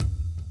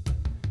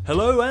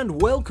Hello and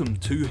welcome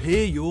to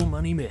Hear Your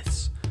Money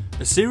Myths,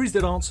 a series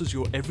that answers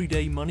your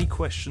everyday money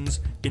questions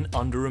in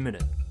under a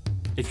minute.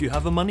 If you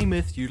have a money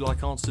myth you'd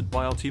like answered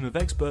by our team of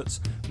experts,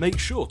 make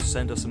sure to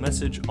send us a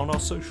message on our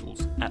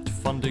socials at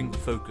Funding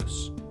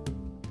Focus.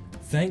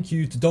 Thank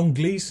you to Don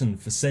Gleason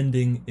for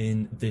sending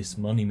in this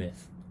money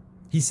myth.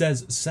 He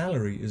says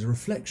salary is a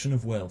reflection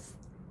of wealth.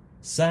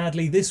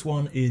 Sadly, this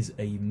one is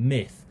a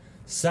myth.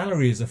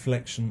 Salary is a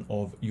reflection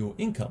of your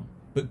income,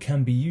 but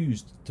can be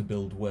used to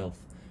build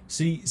wealth.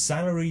 See,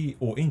 salary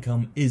or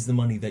income is the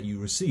money that you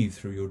receive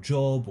through your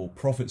job or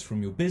profits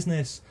from your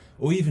business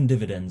or even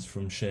dividends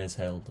from shares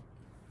held.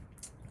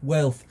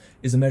 Wealth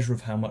is a measure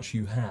of how much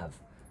you have,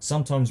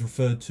 sometimes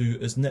referred to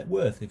as net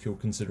worth if you're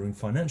considering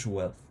financial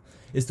wealth.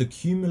 It's the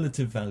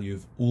cumulative value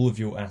of all of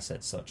your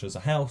assets, such as a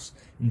house,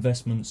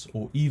 investments,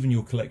 or even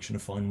your collection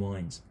of fine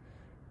wines.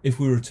 If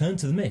we return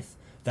to the myth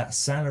that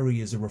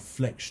salary is a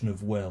reflection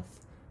of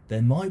wealth,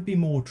 there might be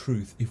more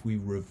truth if we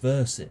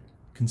reverse it.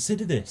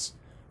 Consider this.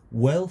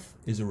 Wealth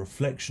is a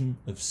reflection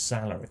of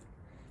salary.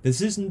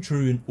 This isn't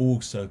true in all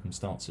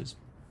circumstances,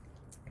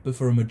 but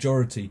for a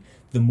majority,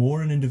 the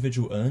more an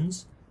individual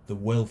earns, the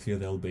wealthier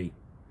they'll be.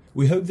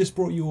 We hope this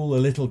brought you all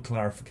a little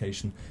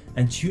clarification,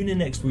 and tune in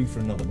next week for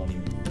another Money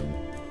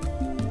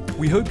Myth.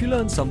 We hope you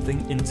learned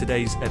something in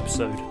today's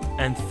episode,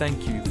 and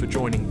thank you for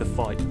joining the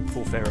fight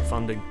for fairer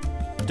funding.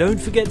 Don't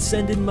forget to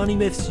send in money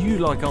myths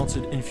you'd like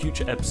answered in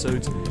future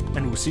episodes,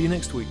 and we'll see you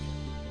next week.